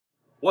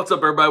What's up,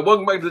 everybody?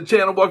 Welcome back to the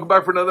channel. Welcome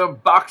back for another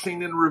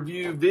unboxing and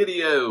review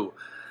video.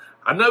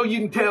 I know you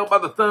can tell by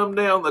the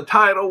thumbnail and the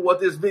title what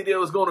this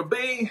video is going to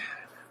be.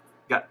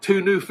 Got two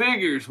new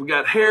figures. We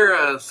got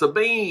Hera and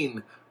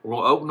Sabine. We're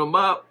going to open them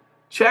up,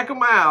 check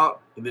them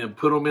out, and then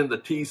put them in the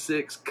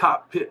T6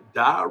 cockpit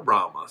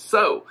diorama.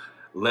 So,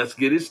 let's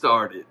get it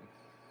started.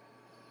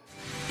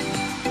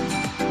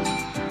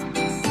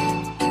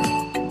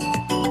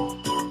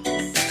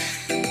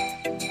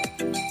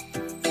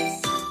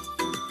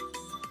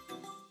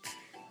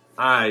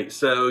 Alright,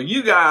 so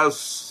you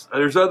guys,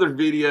 there's other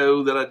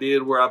video that I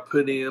did where I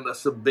put in a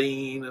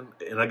Sabine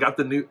and I got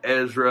the new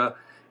Ezra,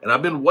 and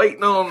I've been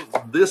waiting on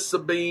this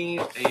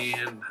Sabine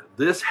and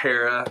this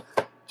Hera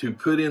to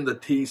put in the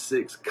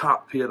T6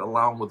 cockpit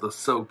along with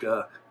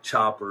Ahsoka,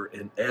 Chopper,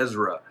 and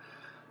Ezra.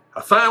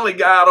 I finally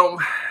got them.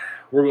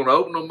 We're going to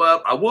open them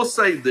up. I will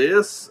say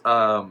this,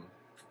 the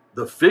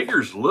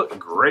figures look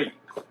great.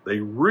 They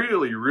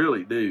really,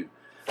 really do,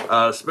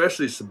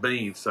 especially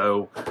Sabine.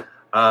 So,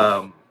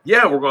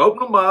 yeah, we're going to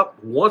open them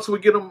up. Once we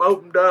get them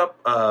opened up,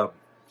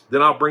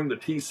 then I'll bring the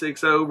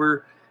T6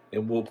 over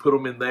and we'll put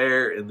them in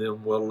there, and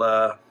then we'll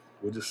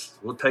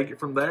take it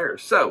from there.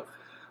 So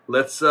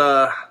let's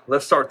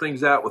start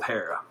things out with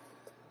Hera.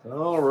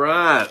 All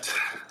right,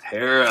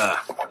 Hera.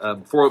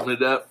 Before I open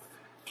it up,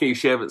 in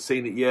case you haven't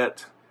seen it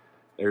yet,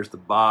 there's the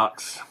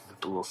box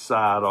with the little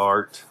side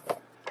art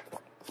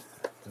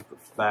at the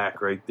back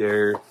right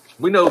there.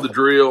 We know the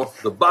drill.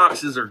 The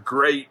boxes are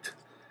great.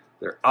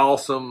 They're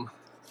awesome.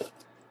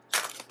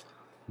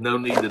 No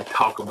need to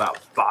talk about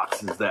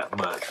boxes that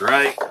much,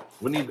 right?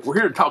 We're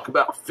here to talk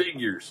about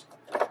figures.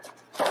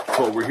 That's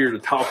what we're here to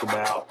talk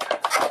about.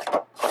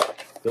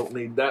 Don't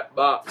need that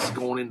box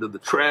going into the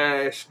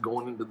trash,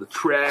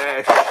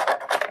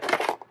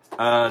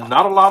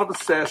 Not a lot of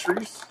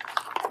accessories,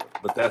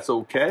 but that's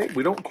okay.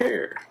 We don't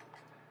care.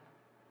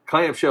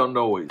 Clamshell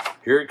noise.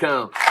 Here it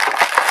comes.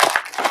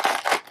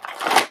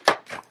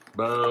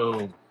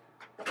 Boom.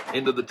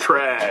 Into the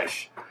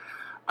trash.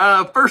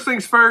 First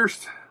things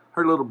first.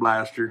 Her little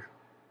blaster,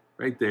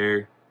 right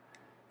there.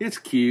 It's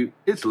cute.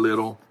 It's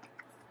little.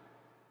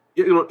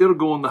 It'll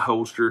go in the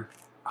holster.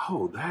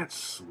 Oh, that's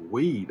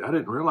sweet. I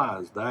didn't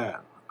realize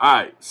that. All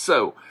right,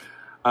 so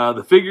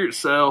the figure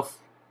itself,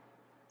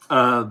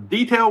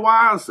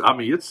 detail-wise, I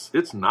mean,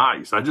 it's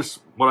nice.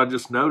 What I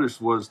just noticed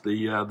was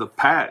the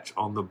patch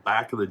on the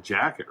back of the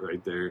jacket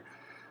right there.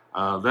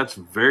 That's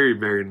very,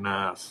 very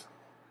nice.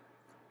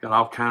 Got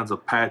all kinds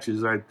of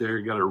patches right there.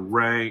 Got a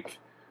rank.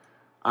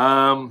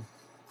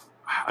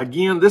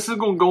 Again, this is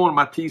going to go in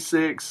my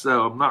T6,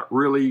 so I'm not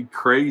really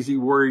crazy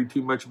worried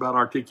too much about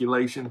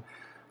articulation,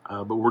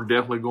 but we're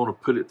definitely going to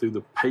put it through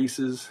the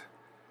paces.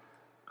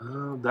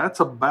 That's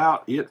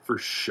about it for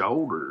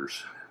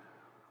shoulders.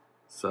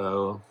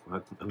 So,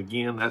 and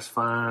again, that's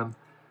fine.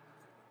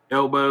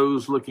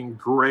 Elbows looking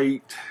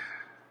great.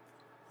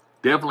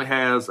 Definitely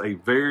has a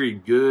very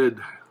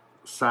good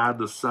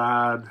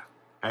side-to-side.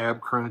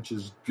 Ab crunch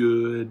is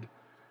good.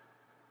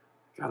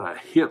 Got a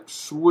hip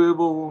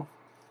swivel.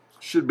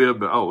 Should be able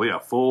to, oh yeah,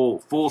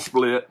 full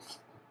split.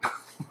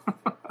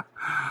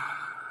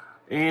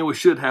 And we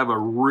should have a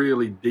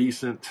really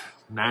decent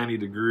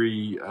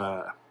 90-degree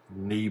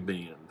knee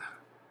bend.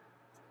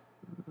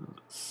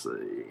 Let's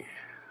see.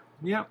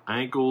 Yep,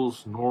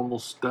 ankles, normal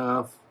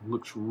stuff.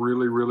 Looks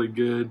really, really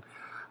good.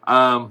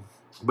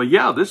 But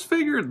yeah, this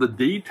figure, the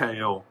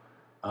detail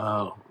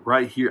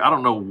right here, I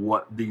don't know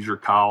what these are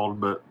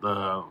called, but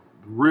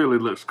really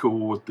looks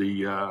cool with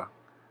the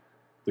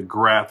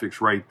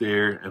graphics right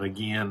there, and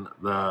again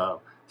the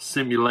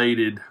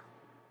simulated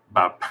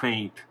by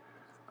paint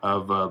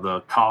of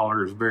the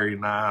collar is very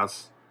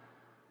nice.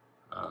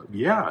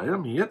 Yeah, I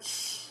mean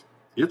it's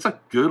a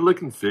good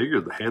looking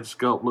figure. The head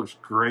sculpt looks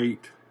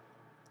great.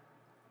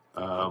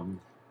 Oh,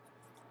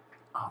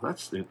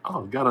 that's it.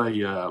 Oh, it's got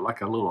a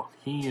like a little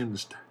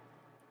hinged.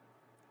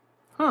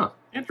 Huh,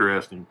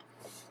 interesting.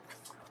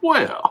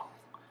 Well,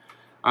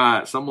 all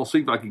right, so I'm gonna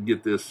see if I can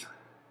get this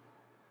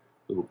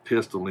little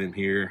pistol in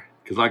here.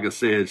 Because like I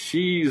said,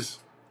 she's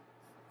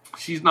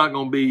not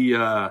going to be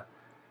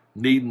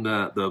needing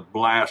the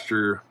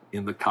blaster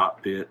in the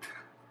cockpit.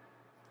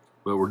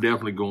 But we're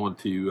definitely going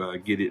to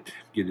get it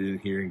in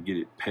here and get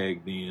it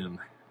pegged in.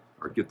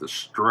 Or get the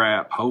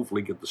strap,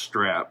 hopefully get the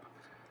strap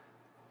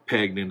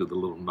pegged into the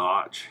little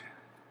notch.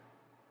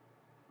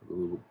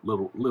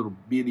 Little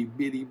bitty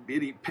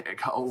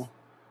peg hole.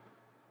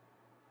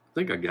 I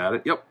think I got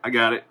it. Yep, I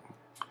got it.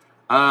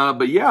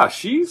 But yeah,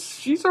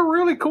 she's a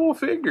really cool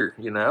figure.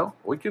 You know,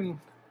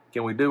 can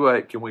we do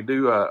a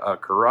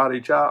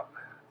karate chop?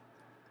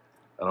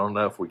 I don't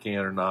know if we can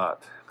or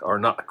not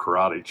a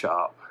karate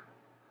chop.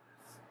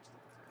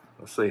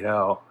 Let's see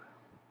how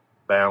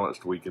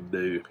balanced we can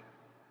do.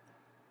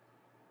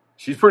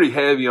 She's pretty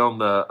heavy on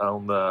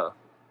the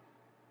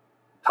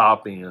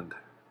top end.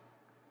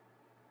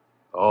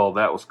 Oh,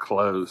 that was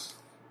close.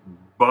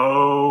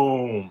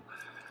 Boom.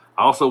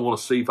 I also want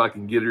to see if I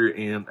can get her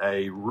in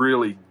a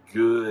really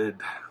good,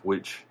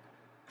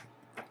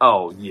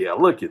 oh yeah,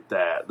 look at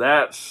that.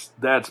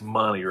 That's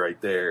money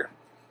right there.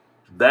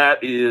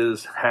 that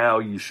is how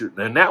you should,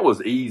 and that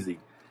was easy.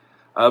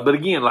 But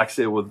again, like I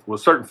said,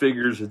 with certain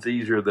figures, it's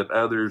easier than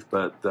others.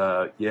 But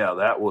yeah,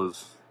 that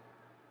was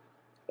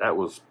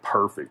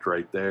perfect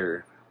right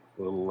there.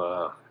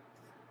 Little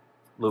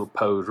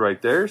pose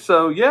right there.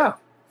 So yeah,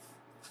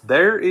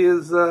 there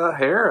is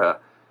Hera.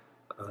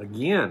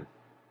 Again,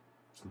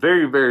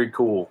 very, very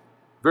cool.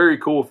 Very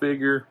cool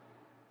figure.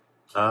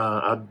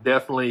 I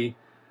definitely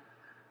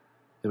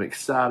am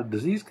excited.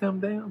 Does these come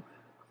down?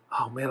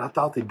 Oh man, I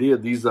thought they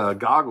did. These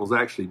goggles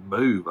actually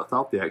move. I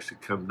thought they actually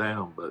come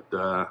down, but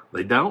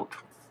they don't.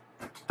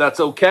 That's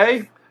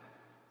okay.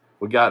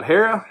 We got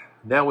Hera.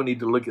 Now we need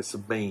to look at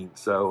Sabine.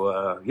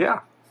 So yeah,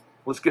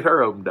 let's get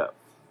her opened up.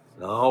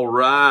 All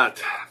right,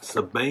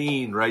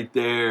 Sabine right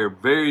there.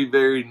 Very,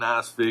 very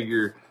nice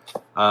figure.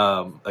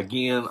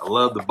 Again, I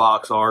love the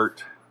box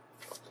art.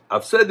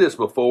 I've said this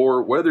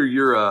before, whether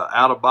you're a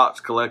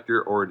out-of-box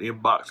collector or an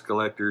in-box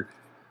collector,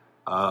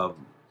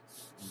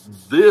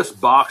 this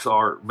box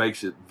art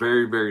makes it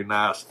very, very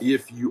nice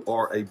if you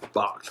are a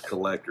box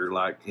collector,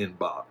 like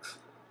in-box.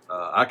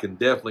 I can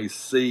definitely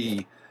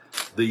see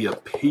the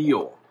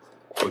appeal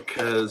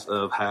because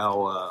of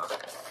how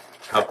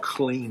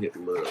clean it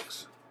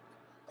looks.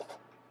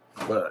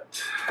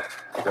 But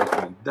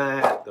don't need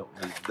that,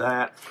 don't need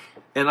that.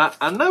 And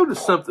I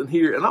noticed something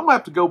here, and I'm going to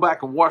have to go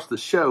back and watch the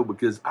show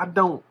because I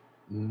don't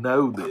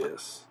know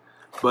this.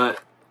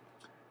 But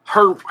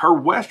her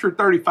Western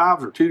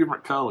 35s are two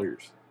different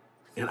colors.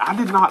 And I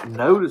did not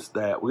notice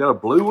that. We got a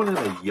blue one and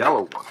a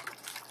yellow one.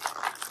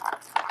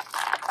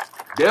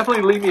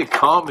 Definitely leave me a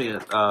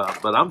comment,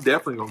 but I'm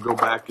definitely going to go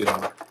back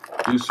and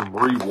do some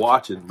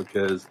re-watching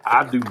because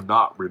I do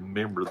not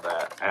remember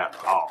that at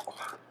all.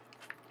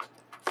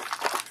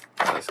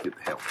 Let's get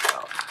the helmet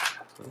out.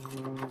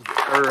 Get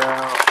her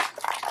out.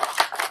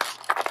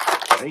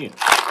 Man.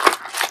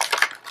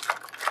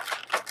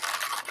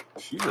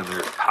 She's in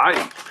there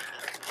tight.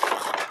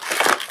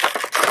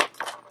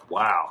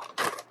 Wow.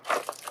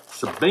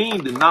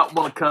 Sabine did not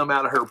want to come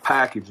out of her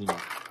packaging. Get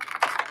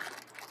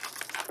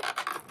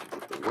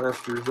the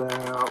Westers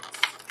out.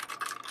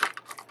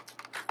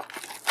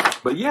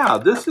 But yeah,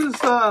 this is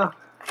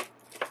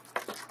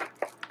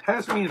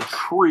has me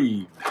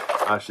intrigued,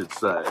 I should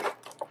say.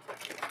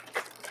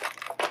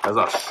 As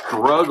I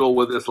struggle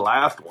with this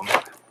last one.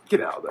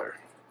 Get out of there.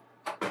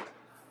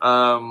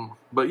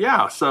 But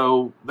yeah,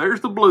 so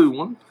there's the blue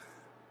one.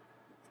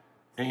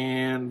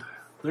 And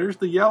there's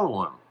the yellow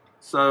one.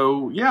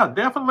 So yeah,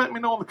 definitely let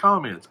me know in the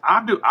comments.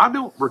 I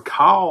don't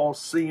recall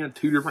seeing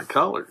two different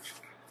colors.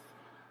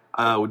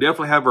 We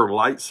definitely have our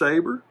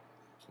lightsaber,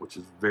 which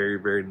is very,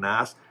 very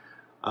nice.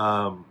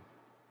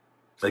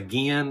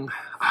 Again,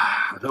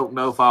 I don't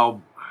know if I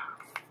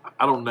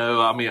don't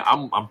know. I mean,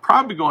 I'm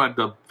probably going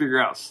to have to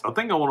figure out. I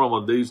think what I'm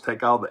going to do is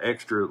take all the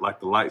extra, like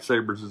the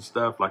lightsabers and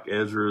stuff, like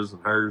Ezra's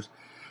and hers.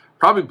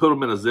 Probably put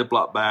them in a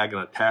Ziploc bag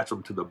and attach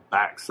them to the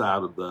back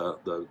side of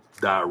the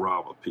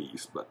diorama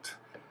piece. But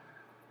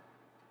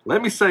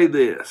let me say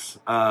this.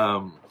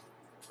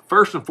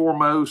 First and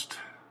foremost,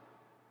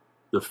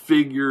 the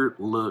figure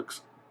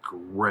looks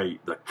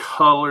great. The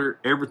color,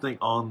 everything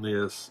on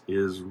this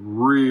is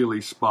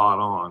really spot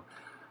on.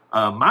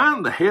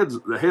 Mine, the head's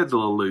a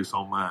little loose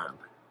on mine.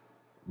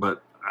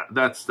 But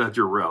that's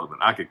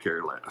irrelevant. I could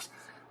care less.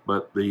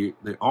 But the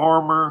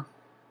armor,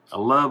 I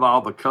love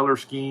all the color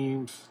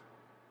schemes.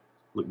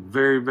 Look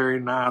very, very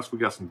nice. We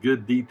got some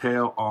good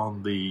detail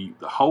on the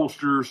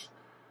holsters.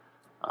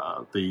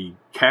 The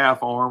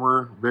calf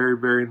armor, very,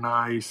 very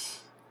nice.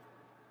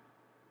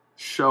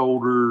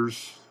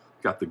 Shoulders,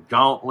 got the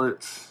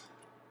gauntlets.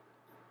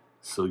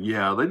 So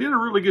yeah, they did a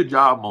really good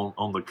job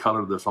on the color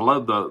of this. I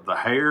love the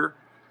hair.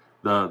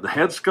 The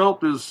head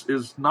sculpt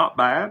is not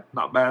bad.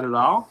 Not bad at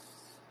all.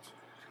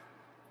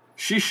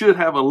 She should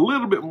have a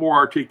little bit more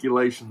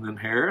articulation than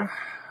Hera.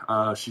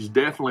 She's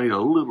definitely a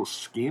little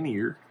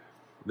skinnier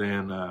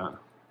than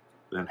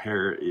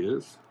Hera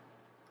is.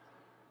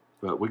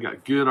 But we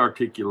got good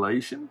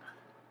articulation.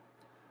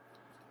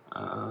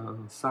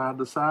 Side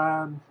to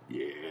side,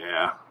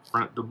 yeah.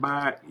 Front to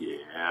back,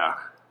 yeah.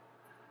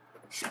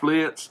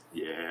 Splits,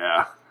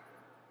 yeah.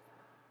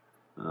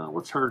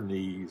 What's her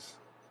knees?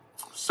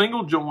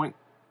 Single joint,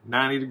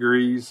 90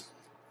 degrees.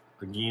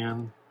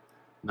 Again,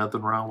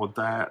 nothing wrong with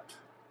that.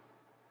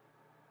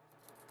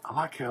 I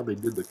like how they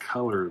did the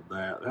color of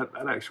that.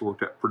 That actually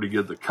worked out pretty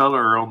good. The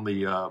color on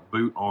the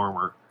boot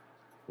armor,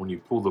 when you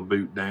pull the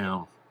boot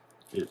down,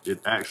 it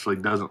actually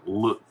doesn't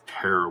look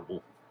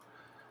terrible.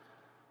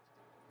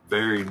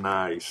 Very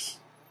nice.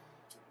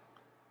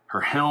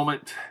 Her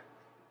helmet,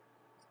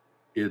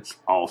 it's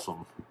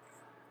awesome.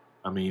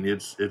 I mean,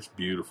 it's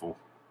beautiful.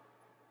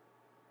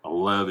 I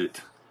love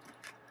it.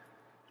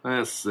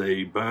 Let's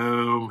see.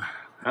 Boom.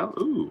 Oh,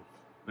 ooh,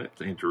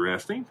 that's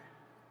interesting.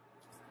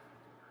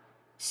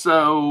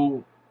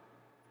 So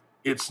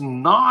it's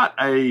not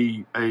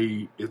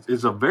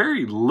it's a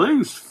very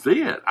loose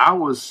fit. I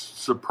was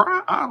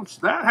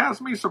surprised. That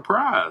has me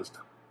surprised.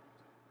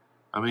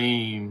 I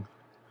mean,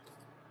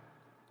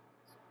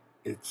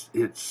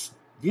 it's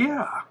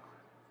yeah.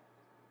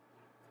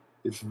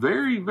 It's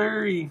very,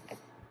 very,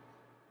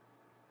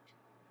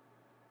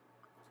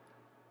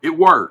 it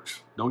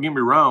works. Don't get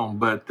me wrong,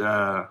 but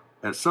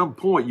at some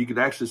point you could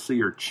actually see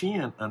her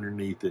chin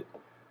underneath it.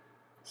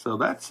 So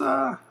that's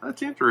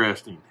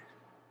interesting.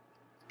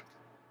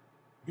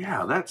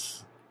 Yeah,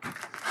 that's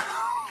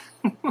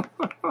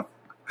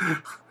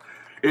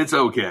it's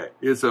okay.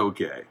 It's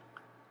okay.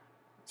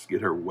 Let's get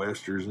her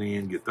westers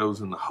in, get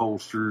those in the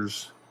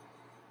holsters.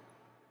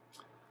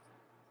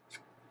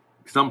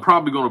 Because I'm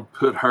probably going to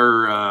put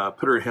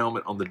her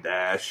helmet on the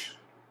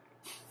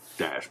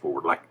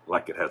dashboard,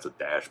 like it has a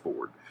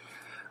dashboard.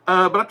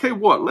 But I tell you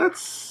what,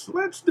 let's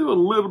do a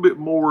little bit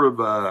more of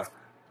a.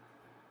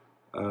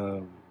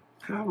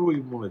 How do we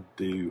want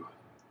to do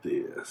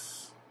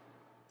this?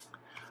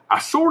 I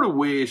sort of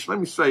wish. Let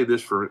me say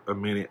this for a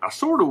minute. I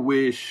sort of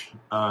wish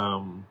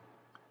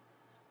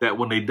that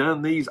when they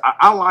done these,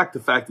 I like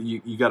the fact that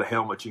you got a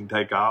helmet you can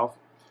take off.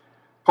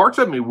 Parts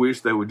of me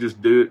wish they would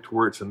just do it to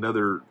where it's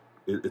another.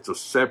 It's a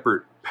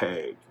separate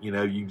peg. You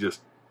know, you just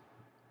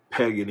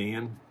peg it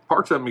in.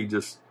 Parts of me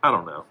just, I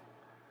don't know,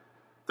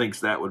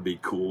 thinks that would be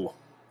cool.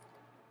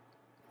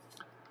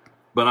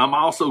 But I'm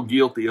also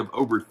guilty of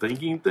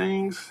overthinking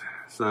things.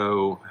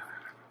 So,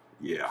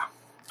 yeah.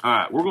 All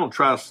right, we're going to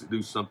try to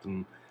do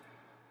something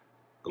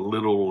a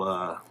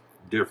little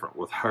different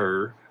with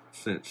her,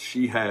 since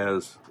she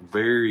has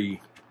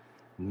very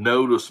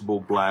noticeable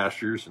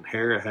blasters, and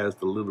Hera has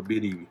the little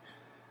bitty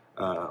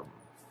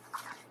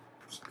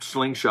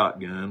slingshot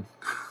gun.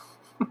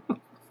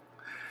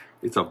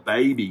 It's a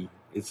baby.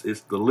 It's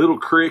the little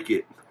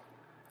cricket.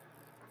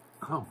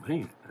 Oh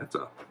man, that's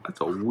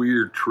a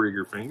weird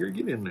trigger finger.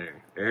 Get in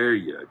there. There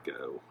you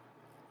go.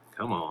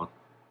 Come on.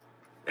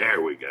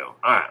 There we go.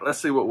 All right, let's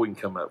see what we can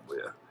come up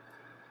with.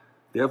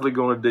 Definitely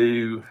going to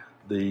do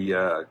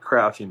the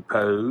crouching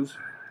pose.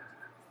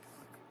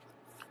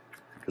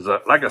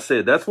 Because like I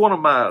said, that's one of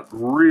my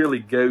really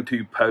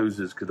go-to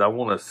poses, because I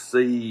want to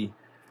see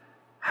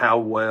how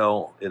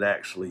well it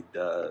actually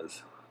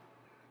does.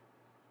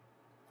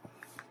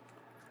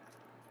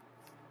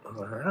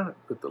 All right,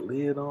 put the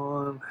lid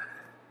on.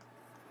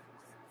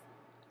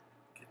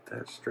 Get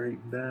that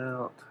straightened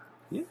out.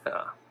 Yeah,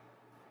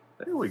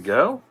 there we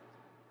go.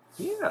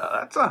 Yeah,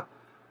 that's a.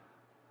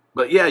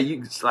 But yeah,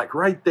 it's like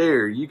right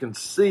there, you can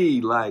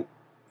see like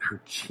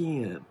her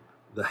chin.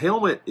 The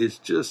helmet is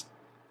just,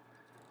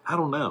 I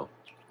don't know.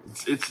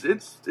 It's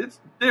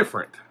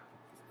different.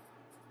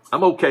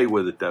 I'm okay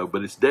with it though,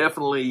 but it's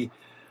definitely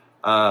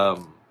not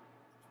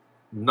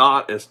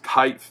as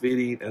tight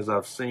fitting as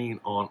I've seen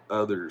on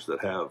others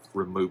that have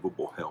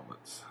removable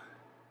helmets.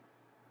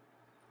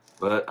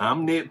 But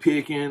I'm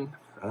nitpicking.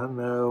 I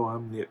know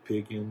I'm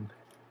nitpicking.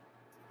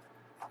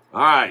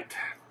 All right.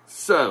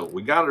 So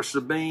we got our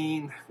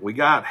Sabine. We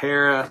got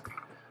Hera.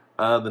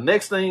 The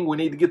next thing, we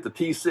need to get the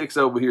T6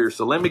 over here.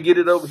 So let me get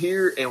it over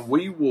here, and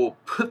we will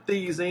put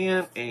these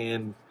in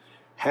and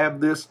have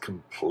this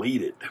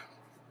completed.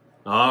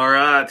 All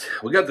right,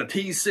 we got the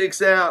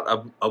T6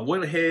 out. I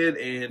went ahead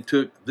and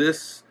took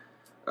this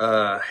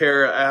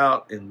Hera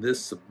out and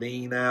this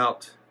Sabine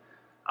out.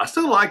 I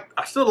still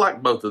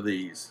like both of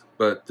these,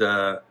 but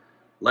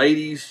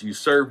ladies, you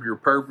served your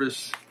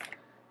purpose.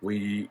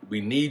 We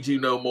need you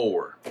no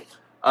more.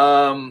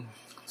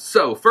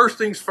 So first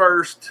things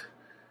first,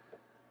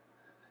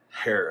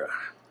 Hera.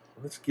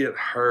 Let's get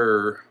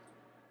her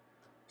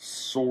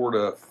sort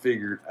of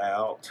figured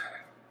out.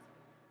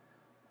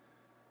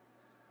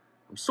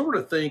 I'm sort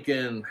of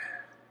thinking,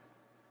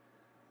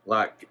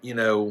 like, you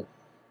know,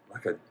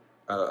 like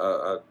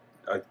a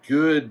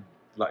good,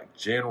 like,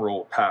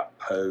 general type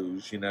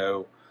pose, you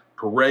know,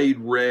 parade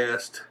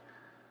rest.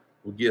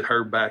 We'll get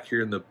her back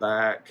here in the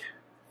back.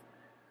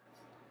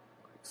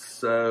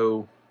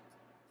 So,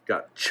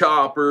 got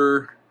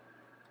Chopper.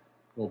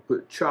 We'll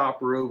put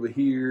Chopper over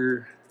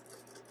here.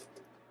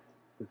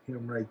 Put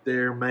him right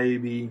there,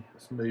 maybe.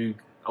 Let's move.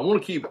 I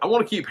want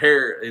to keep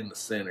Hera in the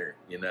center,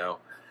 you know.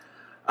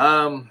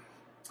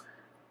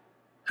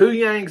 Hu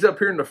Yang's up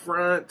here in the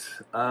front.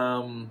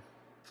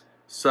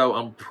 So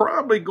I'm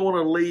probably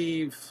going to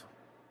leave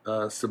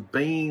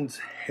Sabine's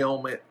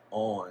helmet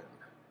on.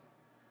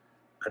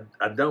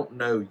 I don't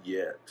know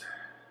yet.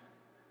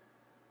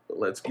 But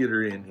let's get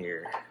her in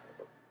here.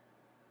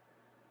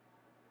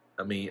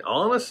 I mean,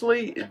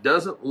 honestly, it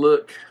doesn't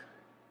look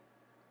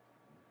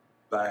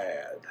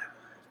bad.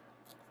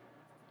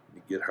 Let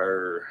me get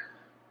her.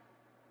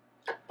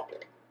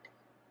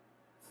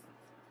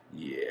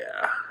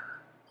 Yeah.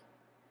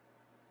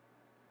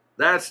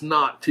 That's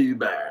not too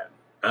bad.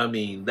 I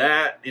mean,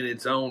 that in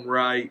its own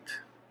right,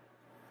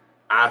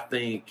 I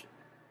think,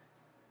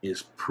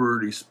 is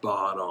pretty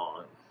spot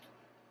on.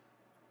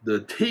 The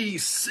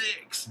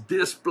T6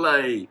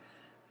 display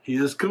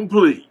is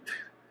complete.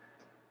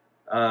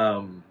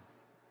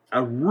 I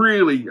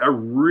really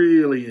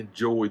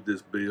enjoyed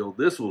this build.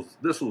 This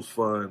was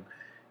fun,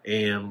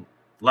 and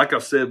like I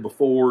said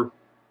before,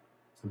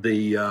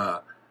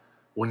 the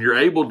when you're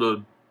able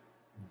to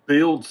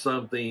build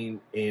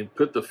something and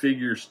put the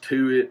figures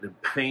to it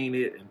and paint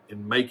it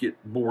and make it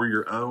more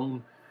your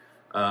own,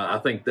 I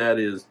think that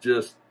is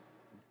just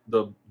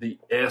the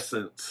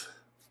essence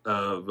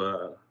of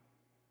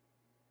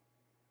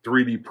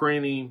 3D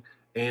printing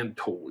and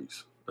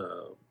toys.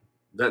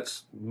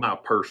 That's my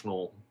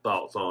personal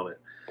thoughts on it.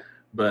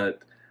 But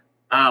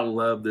I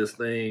love this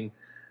thing.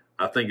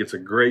 I think it's a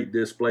great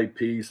display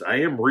piece. I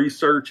am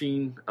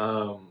researching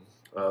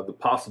the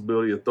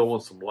possibility of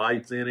throwing some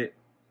lights in it.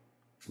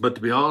 But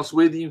to be honest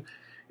with you,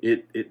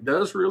 it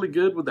does really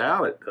good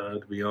without it,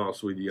 to be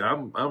honest with you.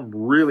 I'm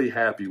really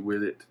happy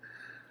with it.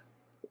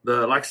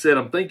 Like I said,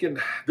 I'm thinking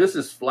this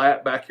is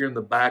flat back here in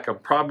the back. I'm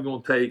probably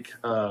going to take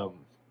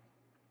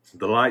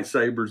the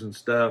lightsabers and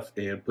stuff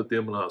and put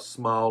them in a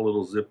small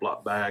little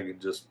Ziploc bag and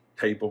just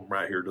tape them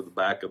right here to the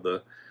back of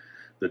the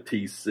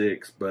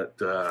T6. But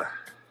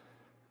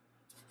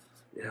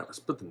yeah, let's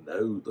put the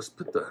nose. Let's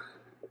put the,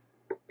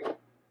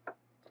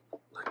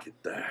 look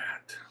at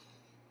that.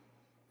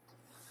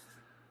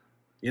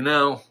 You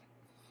know,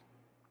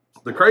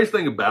 the crazy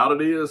thing about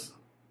it is,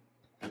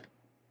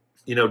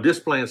 you know,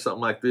 displaying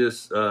something like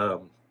this,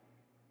 you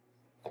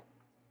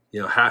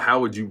know, how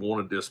would you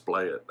want to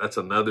display it? That's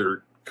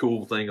another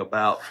cool thing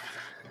about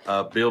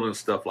building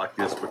stuff like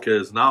this,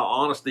 because in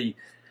all honesty,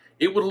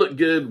 it would look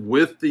good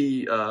with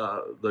the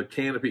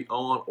canopy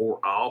on or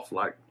off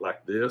like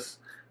this,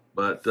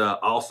 but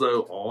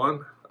also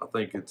on. I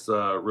think it's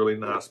a really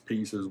nice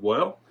piece as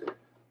well.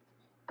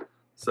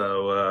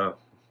 So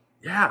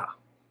yeah,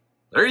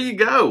 there you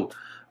go.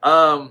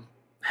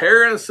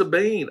 Hera and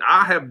Sabine,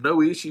 I have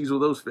no issues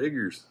with those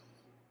figures.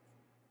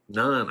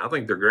 None. I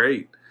think they're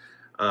great.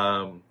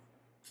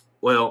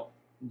 Well,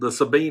 the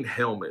Sabine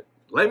helmet.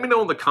 Let me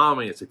know in the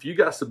comments, if you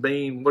got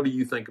Sabine, what do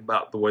you think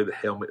about the way the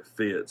helmet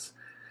fits?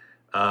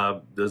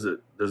 Does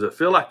it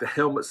feel like the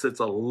helmet sits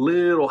a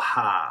little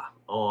high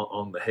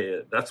on the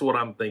head? That's what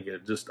I'm thinking.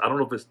 I don't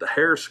know if it's the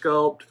hair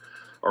sculpt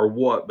or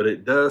what, but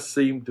it does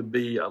seem to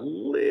be a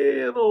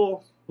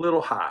little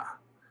high.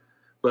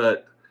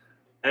 But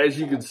as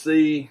you can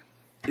see,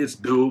 it's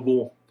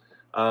doable.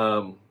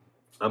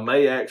 I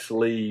may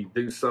actually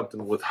do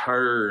something with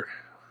her,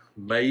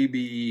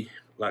 maybe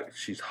like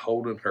she's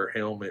holding her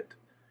helmet.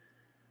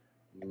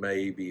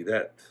 Maybe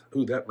that,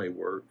 ooh, that may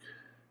work.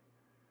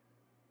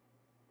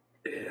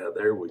 Yeah,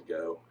 there we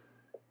go.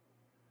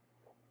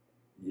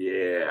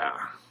 Yeah,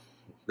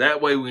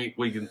 that way we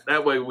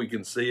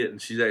can see it,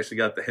 and she's actually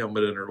got the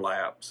helmet in her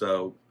lap.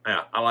 So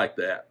yeah, I like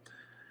that.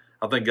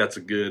 I think that's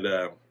a good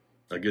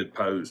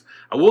pose.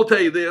 I will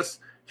tell you this: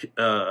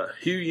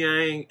 Hugh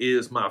Yang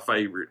is my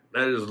favorite.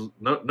 That is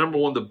number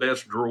one, the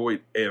best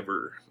droid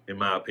ever, in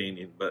my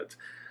opinion. But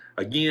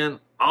again,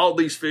 all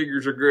these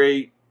figures are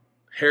great.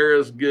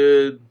 Hera's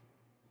good.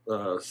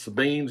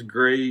 Sabine's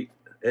great.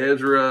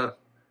 Ezra,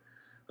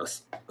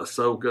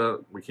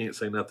 Ahsoka, we can't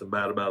say nothing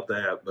bad about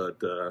that. But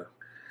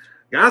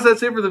guys,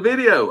 that's it for the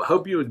video. I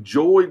hope you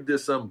enjoyed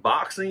this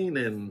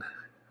unboxing and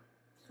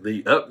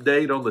the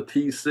update on the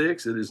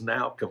T6. It is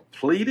now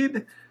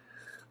completed.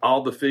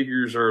 All the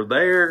figures are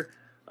there,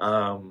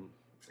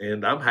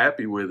 and I'm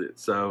happy with it.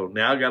 So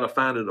now I got to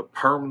find it a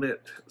permanent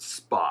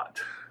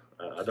spot.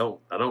 I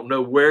don't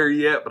know where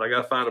yet, but I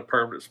got to find a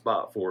permanent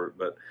spot for it.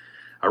 But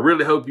I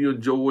really hope you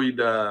enjoyed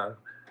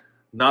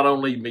not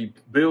only me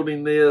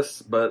building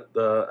this, but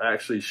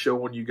actually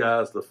showing you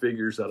guys the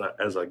figures that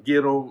as I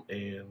get them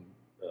and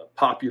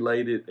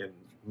populate it and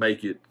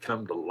make it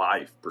come to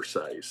life, per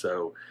se.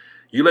 So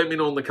you let me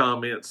know in the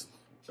comments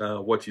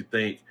what you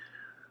think.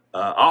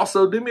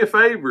 Also, do me a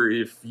favor,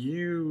 if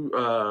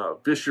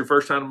this is your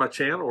first time on my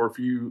channel, or if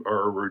you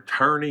are a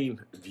returning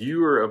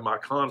viewer of my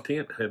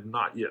content and have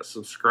not yet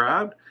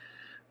subscribed,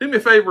 do me a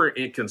favor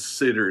and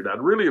consider it. I'd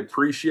really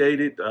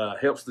appreciate it.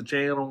 Helps the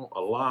channel a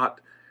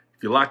lot.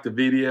 If you like the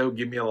video,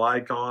 give me a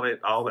like on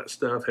it. All that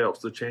stuff helps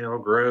the channel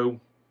grow.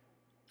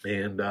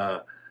 And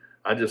I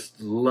just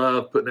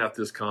love putting out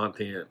this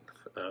content.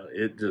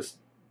 It just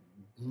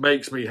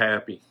makes me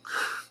happy.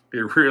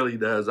 It really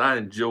does. I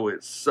enjoy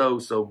it so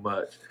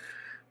much.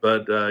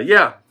 But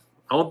yeah,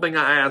 the only thing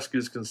I ask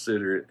is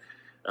consider it.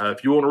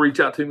 If you want to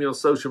reach out to me on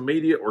social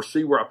media or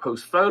see where I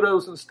post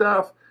photos and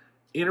stuff,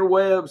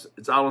 interwebs,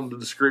 it's all in the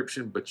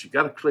description, but you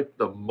got to click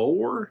the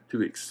more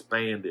to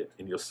expand it,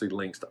 and you'll see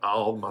links to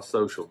all of my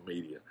social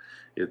media.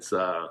 It's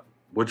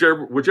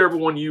whichever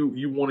one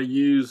you want to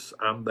use,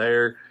 I'm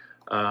there.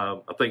 I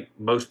think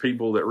most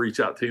people that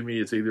reach out to me,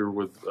 it's either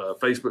with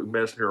Facebook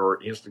Messenger or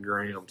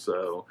Instagram.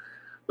 So,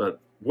 but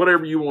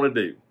whatever you want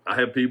to do, I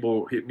have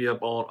people hit me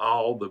up on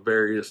all the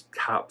various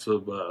types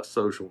of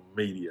social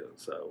media.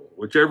 So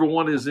whichever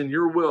one is in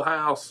your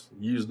wheelhouse,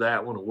 use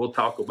that one, and we'll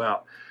talk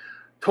about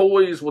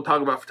toys, we'll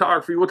talk about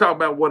photography, we'll talk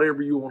about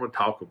whatever you want to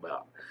talk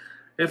about.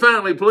 And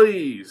finally,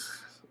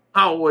 please,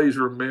 always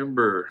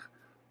remember,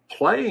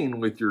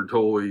 playing with your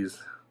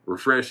toys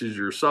refreshes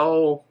your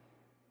soul,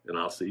 and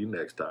I'll see you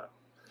next time.